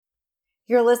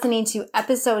You're listening to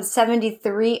episode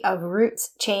 73 of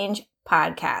Roots Change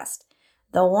Podcast,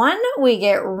 the one we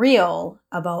get real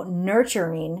about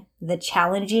nurturing the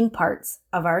challenging parts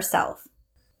of ourself.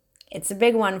 It's a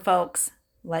big one, folks.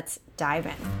 Let's dive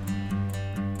in.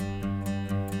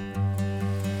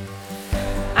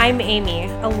 I'm Amy,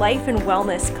 a life and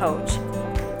wellness coach.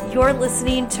 You're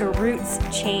listening to Roots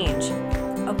Change,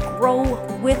 a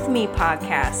Grow With Me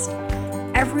podcast.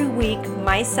 Every week,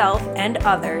 myself and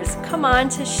others come on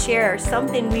to share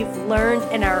something we've learned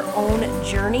in our own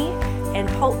journey and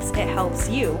hopes it helps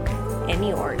you in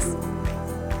yours.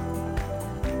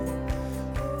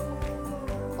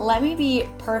 Let me be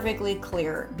perfectly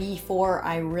clear before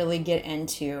I really get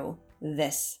into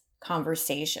this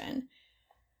conversation.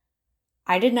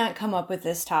 I did not come up with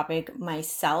this topic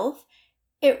myself.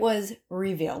 It was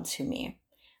revealed to me.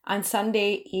 On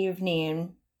Sunday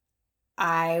evening,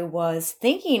 I was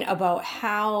thinking about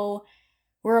how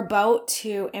we're about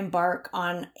to embark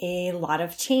on a lot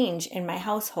of change in my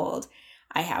household.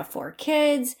 I have 4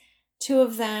 kids. 2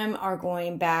 of them are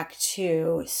going back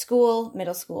to school,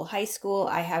 middle school, high school.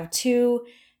 I have 2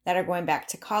 that are going back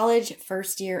to college,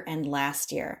 first year and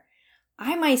last year.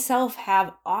 I myself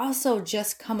have also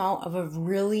just come out of a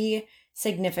really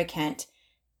significant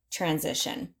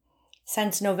transition.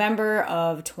 Since November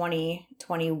of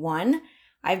 2021,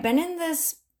 I've been in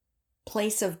this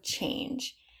place of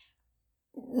change,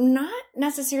 not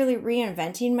necessarily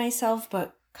reinventing myself,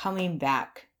 but coming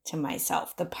back to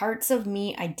myself. The parts of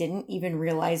me I didn't even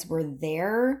realize were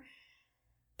there,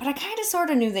 but I kind of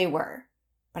sort of knew they were,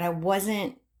 but I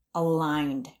wasn't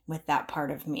aligned with that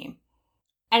part of me.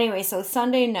 Anyway, so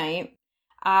Sunday night,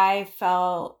 I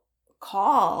felt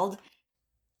called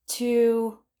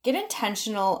to get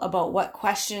intentional about what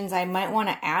questions I might want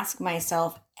to ask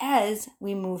myself as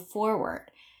we move forward.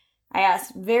 I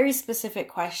asked very specific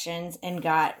questions and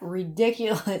got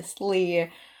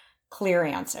ridiculously clear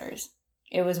answers.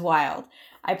 It was wild.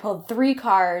 I pulled 3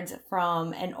 cards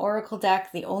from an oracle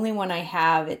deck, the only one I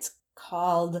have. It's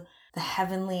called the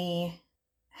Heavenly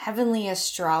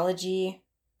Astrology.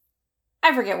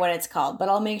 I forget what it's called, but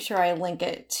I'll make sure I link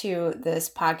it to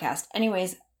this podcast.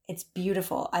 Anyways, it's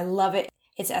beautiful. I love it.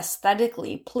 It's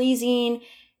aesthetically pleasing.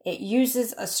 It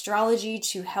uses astrology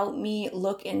to help me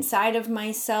look inside of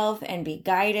myself and be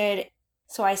guided.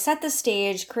 So I set the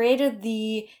stage, created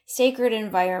the sacred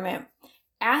environment,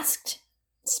 asked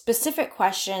specific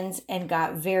questions, and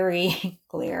got very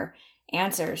clear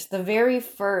answers. The very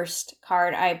first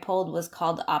card I pulled was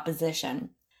called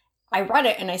Opposition. I read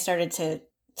it and I started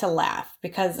to laugh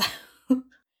because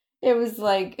it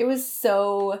was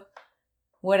so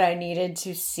what I needed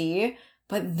to see.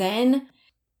 But then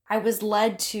I was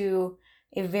led to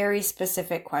a very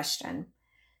specific question.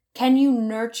 Can you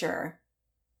nurture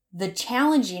the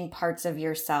challenging parts of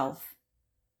yourself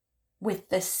with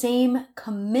the same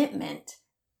commitment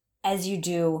as you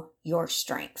do your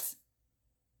strengths?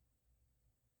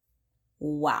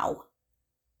 Wow.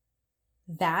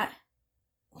 That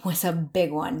was a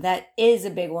big one. That is a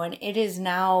big one. It is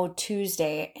now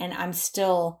Tuesday and I'm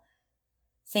still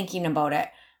thinking about it.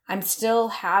 I'm still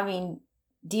having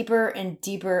deeper and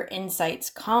deeper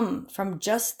insights come from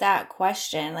just that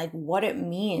question, like what it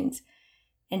means.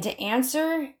 And to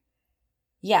answer,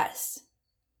 yes,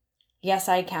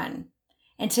 I can.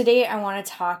 And today I want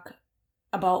to talk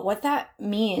about what that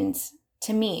means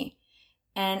to me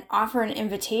and offer an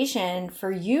invitation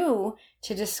for you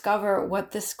to discover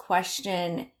what this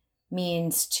question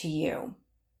means to you.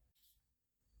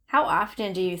 How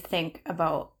often do you think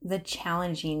about the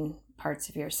challenging parts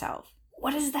of yourself?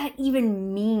 What does that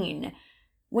even mean?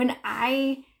 When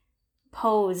I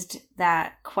posed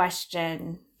that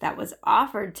question that was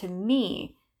offered to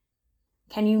me,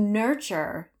 can you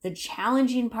nurture the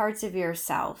challenging parts of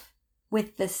yourself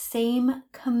with the same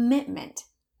commitment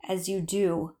as you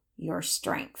do your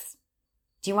strengths?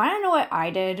 Do you want to know what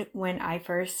I did when I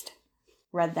first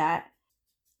read that?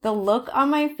 The look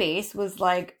on my face was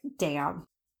like, damn.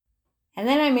 And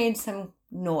then I made some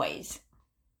noise.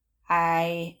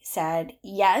 I said,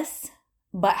 yes,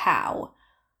 but how?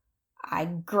 I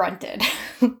grunted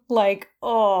like,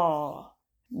 oh,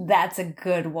 that's a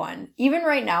good one. Even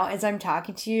right now, as I'm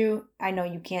talking to you, I know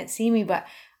you can't see me, but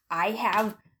I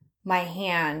have my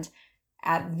hand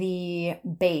at the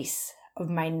base of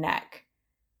my neck.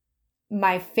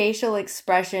 My facial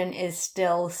expression is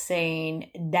still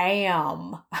saying,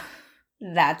 damn,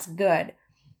 that's good.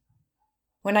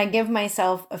 When I give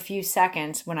myself a few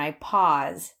seconds, when I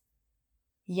pause,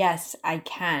 yes, I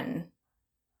can,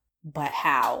 but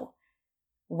how?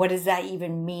 What does that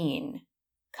even mean?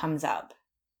 Comes up.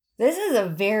 This is a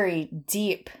very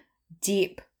deep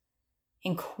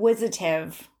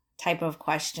inquisitive type of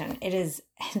question. It's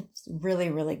really,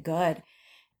 really good.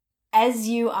 As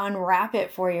you unwrap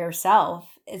it for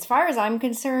yourself, as far as I'm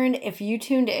concerned, if you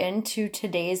tuned into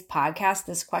today's podcast,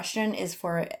 this question is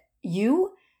for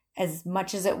you as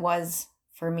much as it was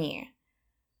for me.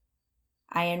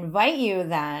 I invite you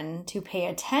then to pay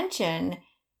attention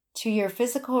to your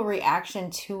physical reaction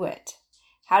to it.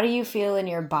 How do you feel in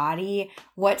your body?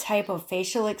 What type of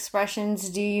facial expressions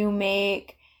do you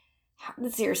make? How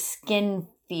does your skin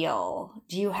feel?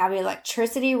 Do you have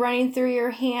electricity running through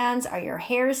your hands? Are your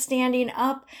hairs standing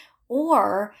up?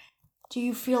 Or do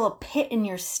you feel a pit in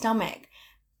your stomach?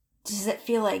 Does it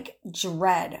feel like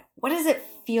dread? What does it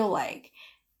feel like?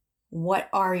 What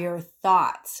are your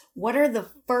thoughts? What are the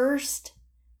first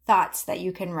thoughts that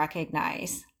you can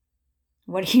recognize?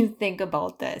 What do you think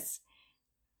about this?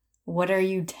 What are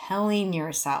you telling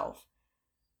yourself?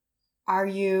 Are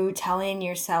you telling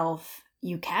yourself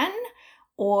you can?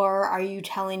 Or are you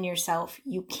telling yourself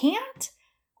you can't?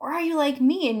 Or are you like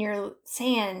me and you're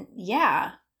saying,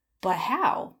 yeah, but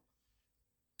how?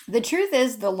 The truth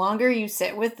is, the longer you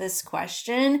sit with this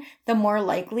question, the more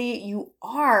likely you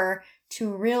are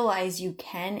to realize you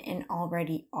can and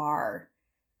already are.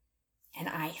 And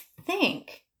I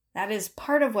think that is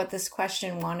part of what this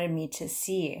question wanted me to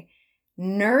see.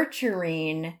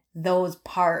 Nurturing those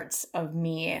parts of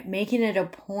me, making it a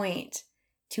point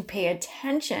to pay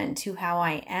attention to how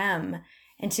I am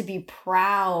and to be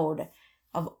proud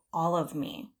of all of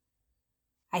me.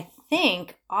 I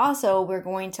think also we're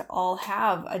going to all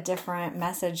have a different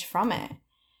message from it.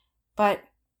 But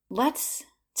let's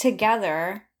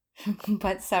together,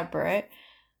 but separate,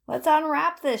 let's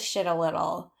unwrap this shit a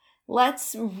little.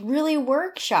 Let's really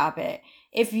workshop it.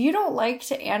 If you don't like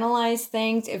to analyze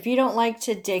things, if you don't like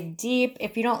to dig deep,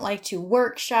 if you don't like to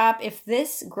workshop, if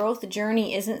this growth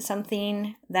journey isn't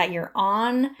something that you're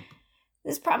on,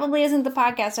 this probably isn't the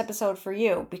podcast episode for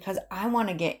you, because I want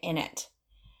to get in it.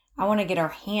 I want to get our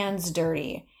hands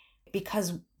dirty,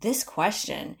 because this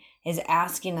question is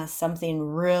asking us something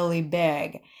really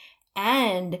big.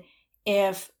 And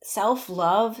if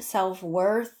self-love,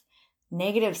 self-worth,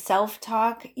 negative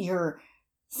self-talk, your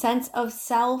sense of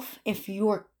self, if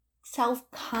your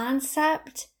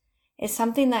self-concept is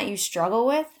something that you struggle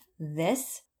with,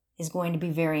 this is going to be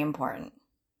very important.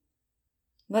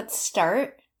 Let's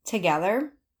start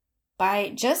together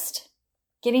by just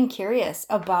getting curious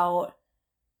about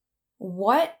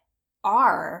what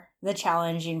are the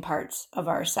challenging parts of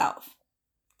ourself.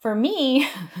 For me,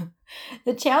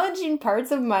 the challenging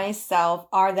parts of myself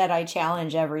are that I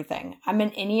challenge everything. I'm an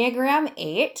Enneagram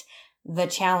 8, the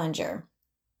challenger.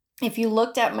 If you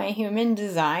looked at my human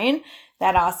design,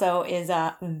 that also is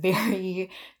very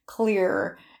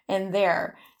clear in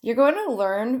there. You're going to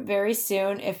learn very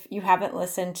soon, if you haven't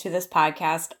listened to this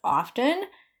podcast often,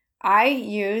 I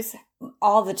use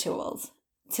all the tools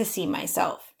to see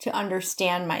myself, to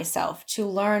understand myself, to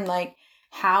learn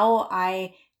how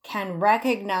I can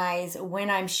recognize when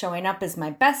I'm showing up as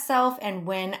my best self and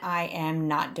when I am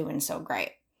not doing so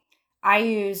great. I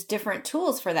use different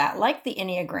tools for that, like the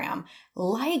Enneagram,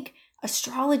 like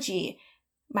astrology,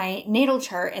 my natal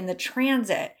chart and the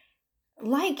transit,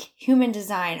 like human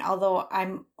design, although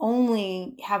I'm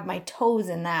only have my toes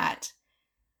in that.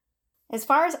 As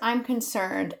far as I'm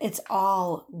concerned, it's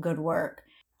all good work.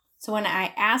 So when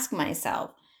I ask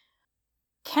myself,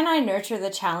 can I nurture the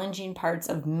challenging parts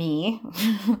of me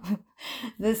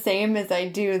the same as I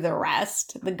do the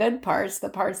rest, the good parts, the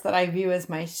parts that I view as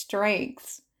my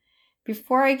strengths?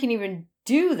 Before I can even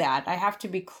do that, I have to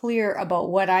be clear about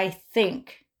what I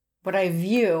think, what I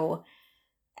view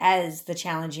as the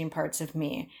challenging parts of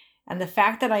me. And the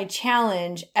fact that I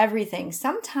challenge everything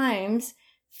sometimes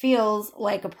feels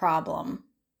like a problem.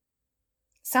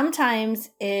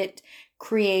 Sometimes it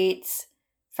creates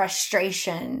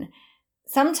frustration.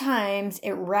 Sometimes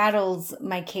it rattles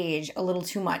my cage a little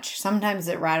too much. Sometimes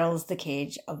it rattles the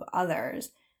cage of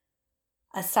others.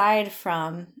 Aside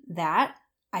from that,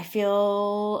 I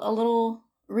feel a little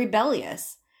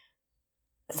rebellious.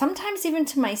 Sometimes even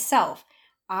to myself.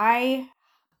 I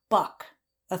buck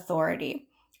authority.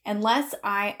 Unless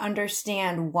I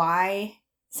understand why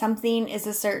something is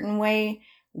a certain way,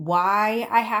 why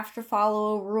I have to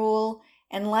follow a rule,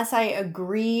 unless I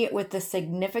agree with the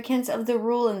significance of the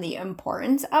rule and the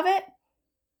importance of it,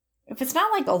 if it's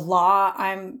not like a law,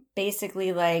 I'm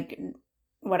basically like,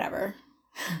 whatever.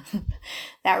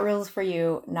 That rule's for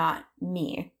you, not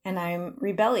me. And I'm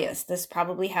rebellious. This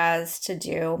probably has to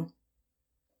do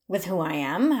with who I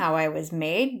am, how I was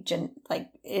made, like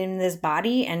in this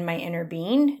body and my inner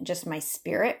being, just my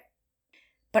spirit.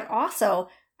 But also,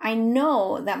 I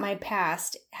know that my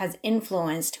past has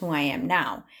influenced who I am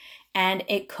now. And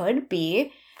it could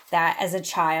be that as a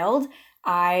child,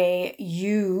 I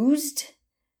used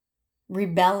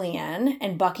rebellion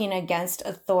and bucking against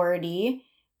authority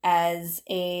as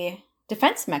a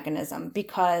defense mechanism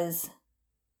because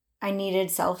I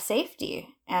needed self-safety.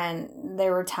 And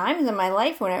there were times in my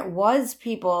life when it was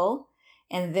people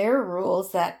and their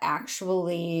rules that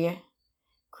actually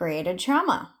created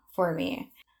trauma for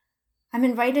me. I'm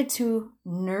invited to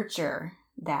nurture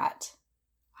that.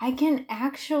 I can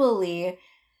actually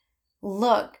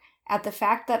look at the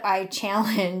fact that I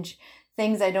challenge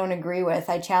things I don't agree with.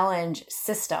 I challenge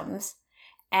systems,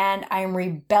 and I'm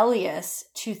rebellious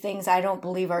to things I don't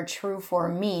believe are true for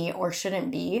me or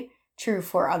shouldn't be true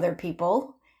for other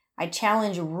people. I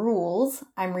challenge rules.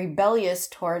 I'm rebellious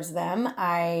towards them.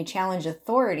 I challenge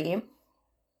authority.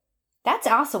 That's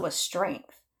also a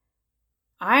strength.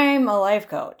 I'm a life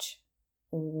coach.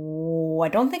 I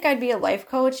don't think I'd be a life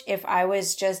coach if I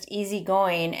was just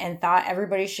easygoing and thought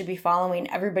everybody should be following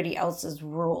everybody else's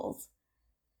rules.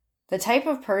 The type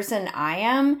of person I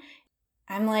am,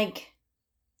 I'm like,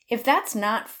 if that's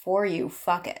not for you,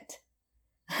 fuck it.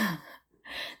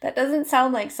 That doesn't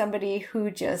sound like somebody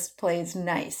who just plays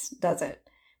nice, does it?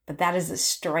 But that is a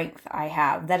strength I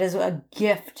have. That is a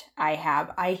gift I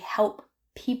have. I help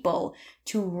people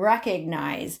to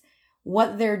recognize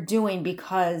what they're doing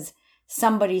because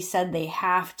somebody said they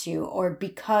have to, or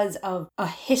because of a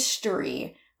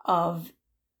history of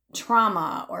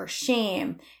trauma or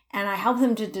shame. And I help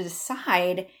them to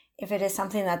decide if it is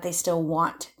something that they still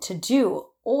want to do,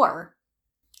 or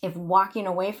if walking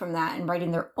away from that and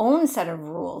writing their own set of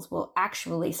rules will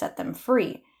actually set them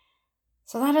free.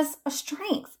 So that is a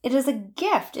strength. It is a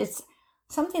gift. It's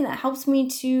something that helps me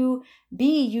to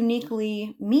be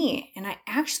uniquely me. And I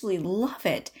actually love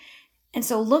it. And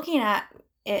so looking at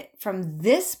it from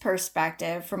this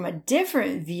perspective, from a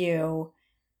different view,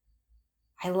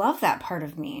 I love that part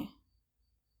of me.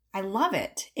 I love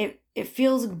it. It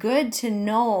feels good to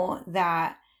know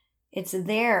that it's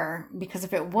there, because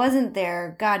if it wasn't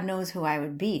there, God knows who I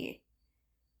would be.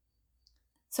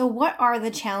 So what are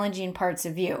the challenging parts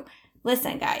of you?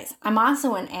 Listen, guys, I'm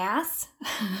also an ass.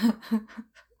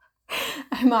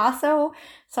 I'm also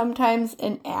sometimes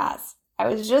an ass. I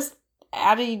was just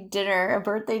at a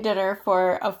birthday dinner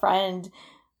for a friend,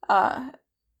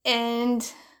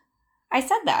 and I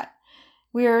said that.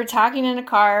 We were talking in a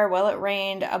car while it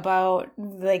rained about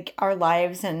like our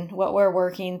lives and what we're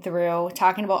working through,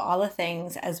 talking about all the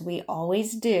things as we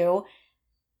always do.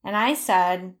 And I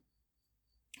said,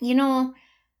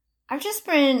 I've just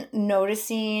been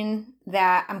noticing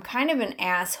that I'm kind of an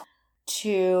ass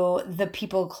to the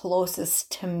people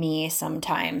closest to me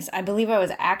sometimes. I believe I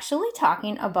was actually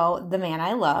talking about the man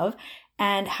I love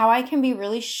and how I can be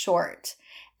really short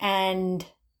and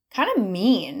kind of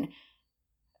mean.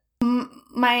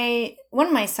 One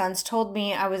of my sons told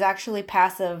me I was actually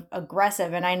passive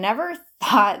aggressive, and I never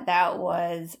thought that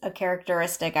was a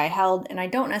characteristic I held, and I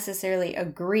don't necessarily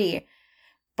agree.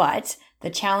 But the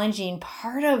challenging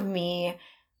part of me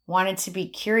wanted to be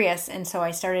curious, and so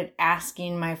I started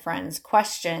asking my friends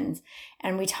questions,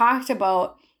 and we talked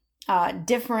about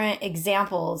different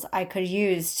examples I could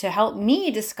use to help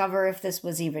me discover if this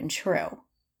was even true.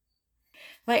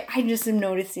 Like, I just am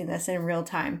noticing this in real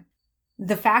time.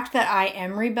 The fact that I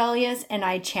am rebellious and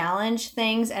I challenge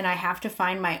things and I have to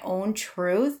find my own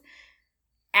truth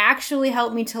actually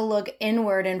helped me to look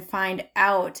inward and find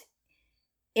out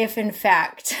if in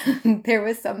fact there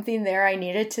was something there I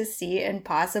needed to see and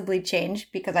possibly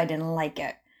change because I didn't like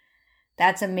it.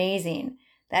 That's amazing.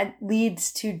 That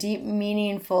leads to deep,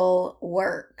 meaningful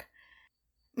work.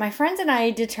 My friends and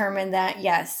I determined that,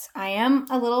 yes, I am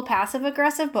a little passive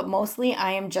aggressive, but mostly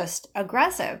I am just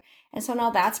aggressive. And so now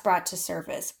that's brought to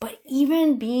surface. But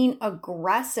even being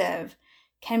aggressive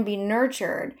can be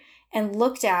nurtured and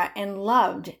looked at and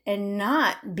loved and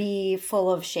not be full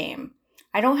of shame.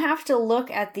 I don't have to look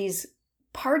at these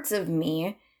parts of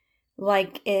me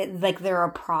like they're a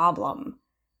problem.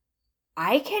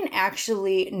 I can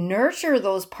actually nurture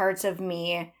those parts of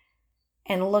me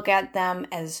and look at them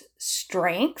as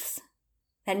strengths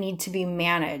that need to be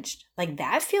managed. Like,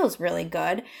 that feels really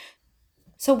good.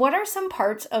 So what are some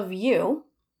parts of you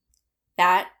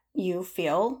that you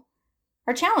feel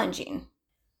are challenging?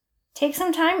 Take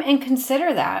some time and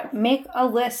consider that. Make a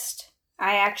list.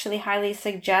 I actually highly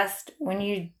suggest when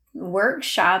you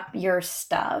workshop your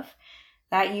stuff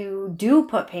that you do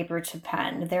put paper to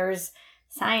pen. There's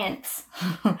science,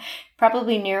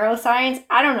 probably neuroscience.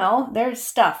 I don't know. There's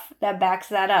stuff that backs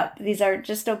that up. These are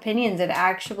just opinions. It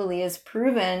actually is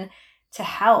proven to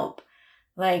help.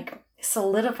 Like,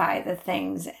 solidify the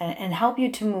things and help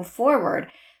you to move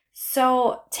forward.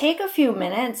 So take a few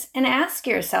minutes and ask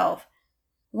yourself,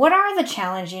 what are the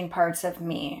challenging parts of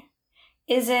me?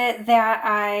 Is it that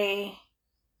I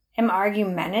am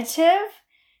argumentative?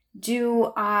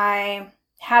 Do I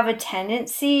have a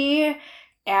tendency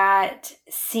at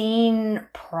seeing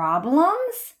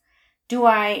problems? Do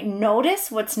I notice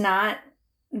what's not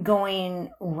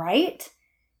going right?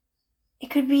 It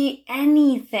could be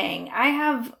anything. I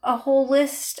have a whole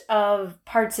list of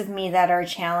parts of me that are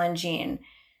challenging.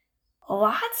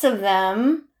 Lots of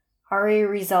them are a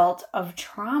result of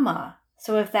trauma.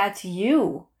 So if that's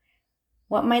you,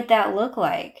 what might that look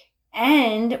like?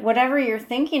 And whatever you're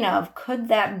thinking of, could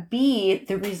that be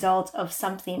the result of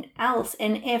something else?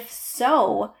 And if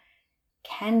so,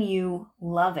 can you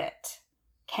love it?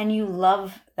 Can you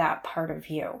love that part of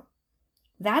you?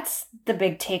 That's the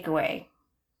big takeaway,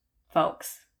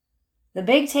 folks. The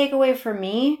big takeaway for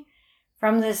me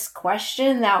from this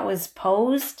question that was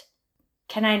posed,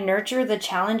 can I nurture the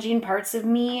challenging parts of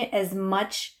me as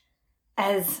much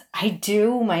as I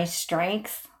do my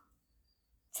strengths?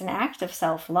 It's an act of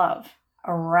self-love,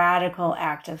 a radical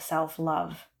act of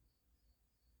self-love.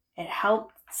 It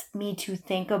helps me to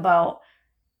think about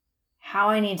how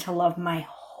I need to love my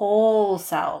whole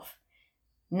self,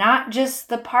 not just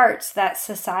the parts that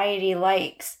society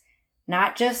likes,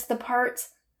 not just the parts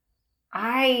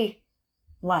I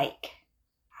like.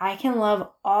 I can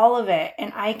love all of it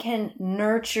and I can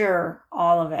nurture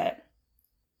all of it.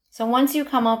 So once you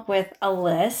come up with a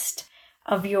list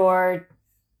of your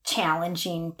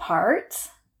challenging parts,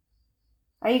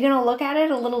 are you going to look at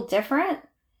it a little different?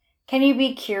 Can you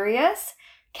be curious?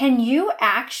 Can you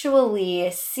actually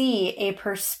see a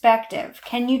perspective?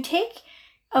 Can you take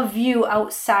a view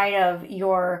outside of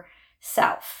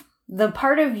yourself? The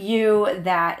part of you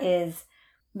that is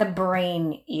the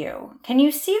brain you. Can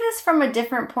you see this from a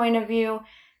different point of view?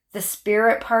 The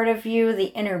spirit part of you, the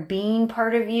inner being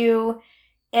part of you.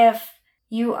 If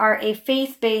you are a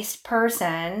faith-based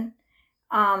person,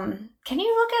 can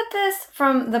you look at this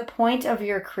from the point of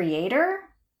your creator?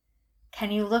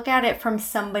 Can you look at it from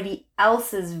somebody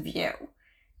else's view?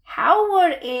 How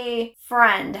would a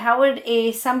friend,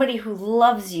 somebody who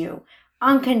loves you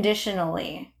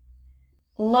unconditionally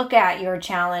look at your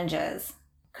challenges?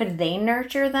 Could they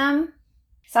nurture them?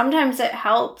 Sometimes it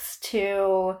helps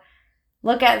to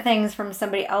look at things from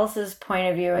somebody else's point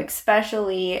of view,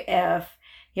 especially if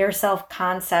your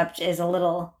self-concept is a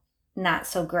little not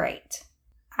so great.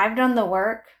 I've done the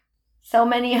work. So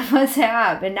many of us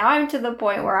have. And now I'm to the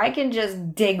point where I can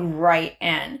just dig right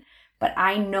in. But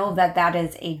I know that that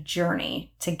is a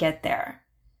journey to get there.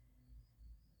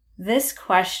 This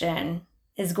question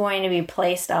is going to be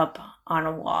placed up on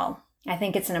a wall. I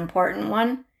think it's an important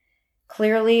one.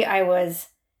 Clearly, I was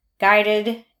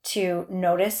guided to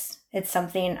notice. It's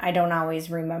something I don't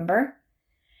always remember.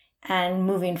 And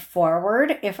moving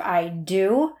forward, if I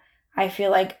do, I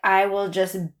feel like I will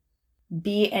just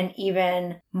be an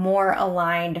even more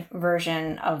aligned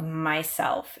version of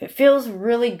myself. It feels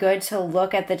really good to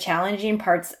look at the challenging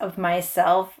parts of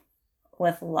myself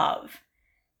with love.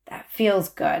 That feels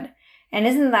good. And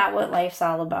isn't that what life's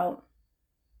all about?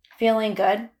 Feeling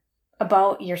good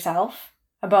about yourself,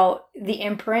 about the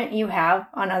imprint you have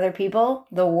on other people,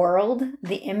 the world,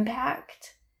 the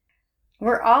impact.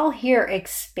 We're all here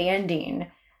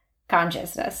expanding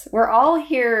consciousness. We're all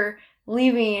here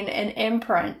leaving an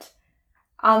imprint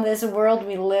on this world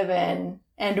we live in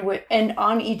and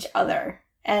on each other.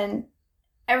 And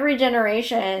every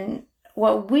generation,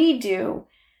 what we do,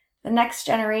 the next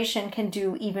generation can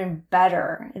do even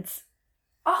better. It's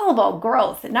all about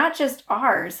growth, not just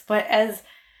ours, but as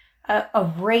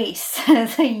a race,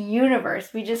 as a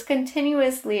universe. We just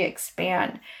continuously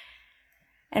expand.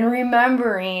 And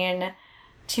remembering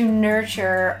to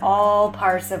nurture all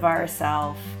parts of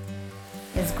ourselves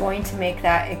is going to make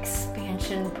that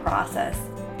expansion process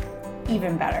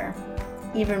even better,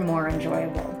 even more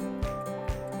enjoyable.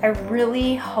 I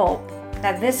really hope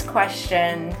that this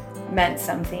question meant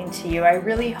something to you. I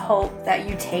really hope that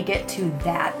you take it to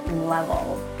that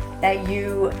level, that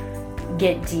you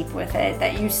get deep with it,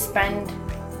 that you spend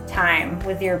time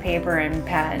with your paper and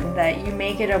pen, that you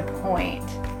make it a point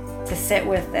to sit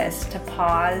with this, to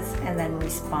pause and then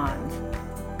respond.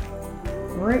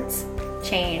 Roots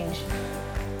change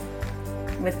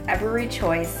with every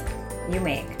choice you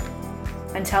make.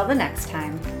 Until the next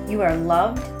time, you are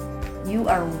loved, you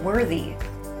are worthy,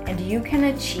 and you can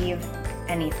achieve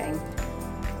anything.